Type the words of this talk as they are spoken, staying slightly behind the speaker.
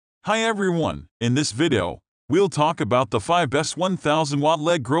Hi everyone, in this video, we'll talk about the 5 best 1000 watt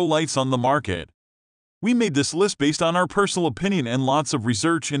LED grow lights on the market. We made this list based on our personal opinion and lots of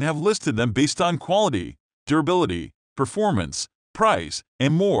research and have listed them based on quality, durability, performance, price,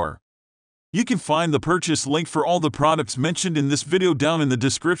 and more. You can find the purchase link for all the products mentioned in this video down in the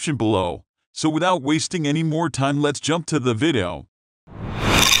description below. So without wasting any more time, let's jump to the video.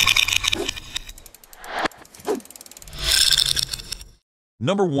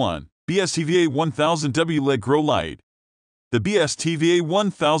 Number 1. BESTVA 1000W LED Grow Light. The BESTVA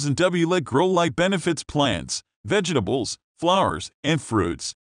 1000W LED Grow Light benefits plants, vegetables, flowers, and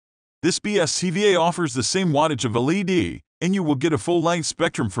fruits. This BESTVA offers the same wattage of LED, and you will get a full light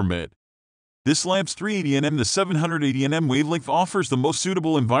spectrum from it. This lamp's 380 nm to 780 nm wavelength offers the most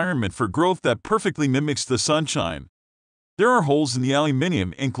suitable environment for growth that perfectly mimics the sunshine. There are holes in the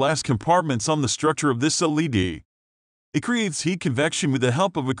aluminum and glass compartments on the structure of this LED. It creates heat convection with the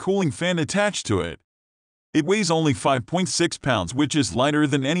help of a cooling fan attached to it. It weighs only 5.6 pounds, which is lighter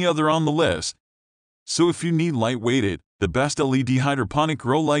than any other on the list. So if you need light-weighted, the best LED hydroponic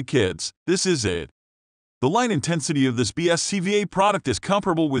grow light kits, this is it. The light intensity of this BESTVA product is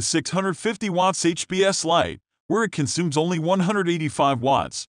comparable with 650 watts HBS light, where it consumes only 185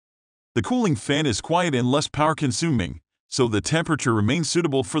 watts. The cooling fan is quiet and less power-consuming, so the temperature remains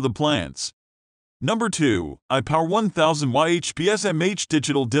suitable for the plants. Number 2. iPower 1000 watt HPS MH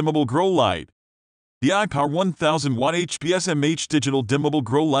Digital Dimmable Grow Light. The iPower 1000 watt HPS MH Digital Dimmable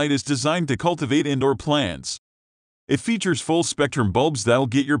Grow Light is designed to cultivate indoor plants. It features full-spectrum bulbs that'll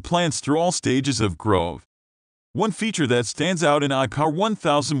get your plants through all stages of growth. One feature that stands out in iPower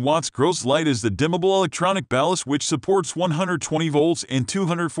 1000 watts grow light is the dimmable electronic ballast, which supports 120 volts and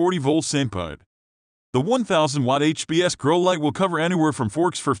 240 volts input. The 1000 watt HPS grow light will cover anywhere from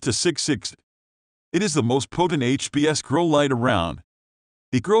 4x4 to 6x6. It is the most potent HPS grow light around.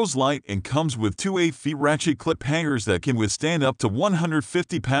 It grows light and comes with two 8-foot ratchet clip hangers that can withstand up to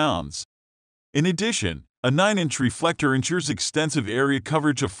 150 pounds. In addition, a 9-inch reflector ensures extensive area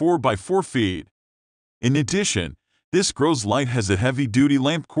coverage of 4 by 4 feet. In addition, this grow light has a heavy-duty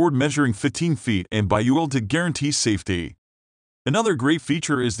lamp cord measuring 15 feet and by UL to guarantee safety. Another great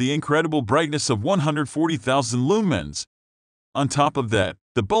feature is the incredible brightness of 140,000 lumens. On top of that,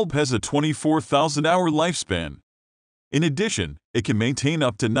 the bulb has a 24,000-hour lifespan. In addition, it can maintain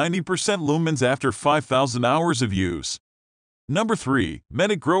up to 90% lumens after 5,000 hours of use. Number 3.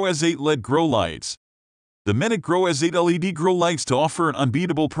 MENIC Grow S8 LED Grow Lights. The MENIC Grow S8 LED grow lights to offer an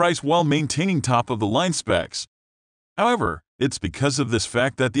unbeatable price while maintaining top-of-the-line specs. However, it's because of this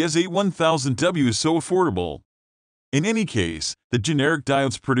fact that the S8 1000W is so affordable. In any case, the generic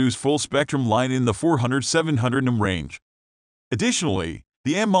diodes produce full-spectrum light in the 400-700 nm range. Additionally,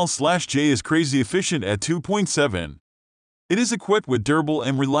 the ML/J is crazy efficient at 2.7. It is equipped with durable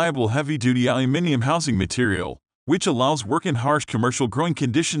and reliable heavy-duty aluminum housing material, which allows work in harsh commercial growing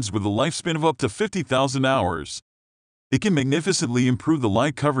conditions with a lifespan of up to 50,000 hours. It can magnificently improve the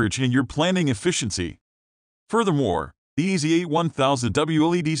light coverage and your planting efficiency. Furthermore, the S8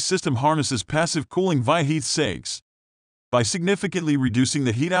 1000W LED system harnesses passive cooling via heat sinks. By significantly reducing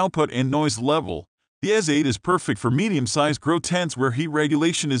the heat output and noise level, the S8 is perfect for medium-sized grow tents where heat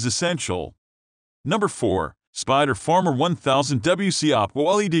regulation is essential. Number 4. Spider Farmer 1000WC Optical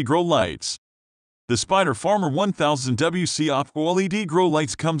LED Grow Lights. The Spider Farmer 1000WC Optical LED Grow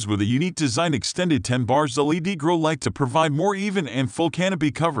Lights comes with a unique design extended 10 bars LED grow light to provide more even and full canopy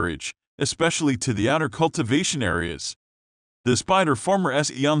coverage, especially to the outer cultivation areas. The Spider Farmer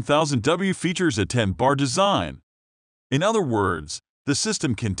SE1000W features a 10-bar design. In other words, the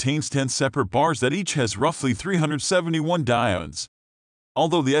system contains 10 separate bars that each has roughly 371 diodes.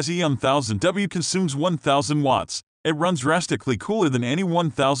 Although the SE1000W consumes 1000 watts, it runs drastically cooler than any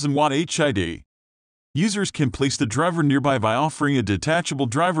 1000 watt HID. Users can place the driver nearby by offering a detachable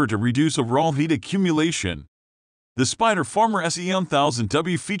driver to reduce overall heat accumulation. The Spider Farmer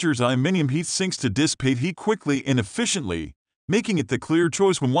SE1000W features aluminum heat sinks to dissipate heat quickly and efficiently, making it the clear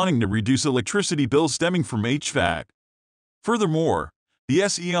choice when wanting to reduce electricity bills stemming from HVAC. Furthermore, the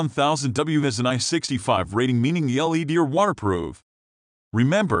SE1000W has an I65 rating, meaning the LED are waterproof.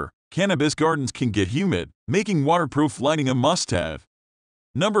 Remember, cannabis gardens can get humid, making waterproof lighting a must-have.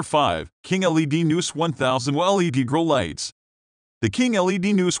 Number 5. KingLED Newest 1000 LED Grow Lights. The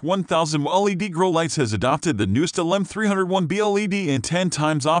KingLED Newest 1000 LED Grow Lights has adopted the newest LM301B LED and 10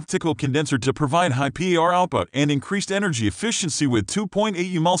 times optical condenser to provide high PAR output and increased energy efficiency with 2.8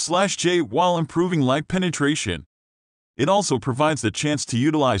 UML/J while improving light penetration. It also provides the chance to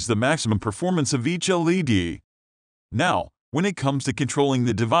utilize the maximum performance of each LED. Now, when it comes to controlling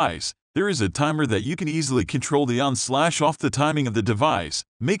the device, There is a timer that you can easily control the on/off the timing of the device,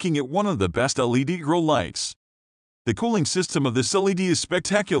 making it one of the best LED grow lights. The cooling system of this LED is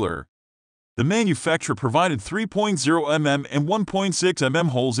spectacular. The manufacturer provided 3.0 mm and 1.6 mm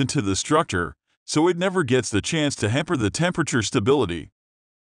holes into the structure, so it never gets the chance to hamper the temperature stability.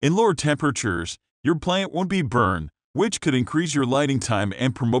 In lower temperatures, your plant won't be burned, which could increase your lighting time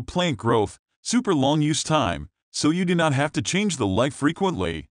and promote plant growth. Super long use time, so you do not have to change the light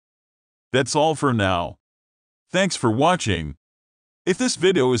frequently. That's all for now. Thanks for watching. If this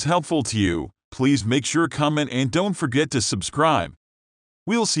video is helpful to you, please make sure to comment and don't forget to subscribe.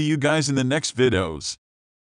 We'll see you guys in the next videos.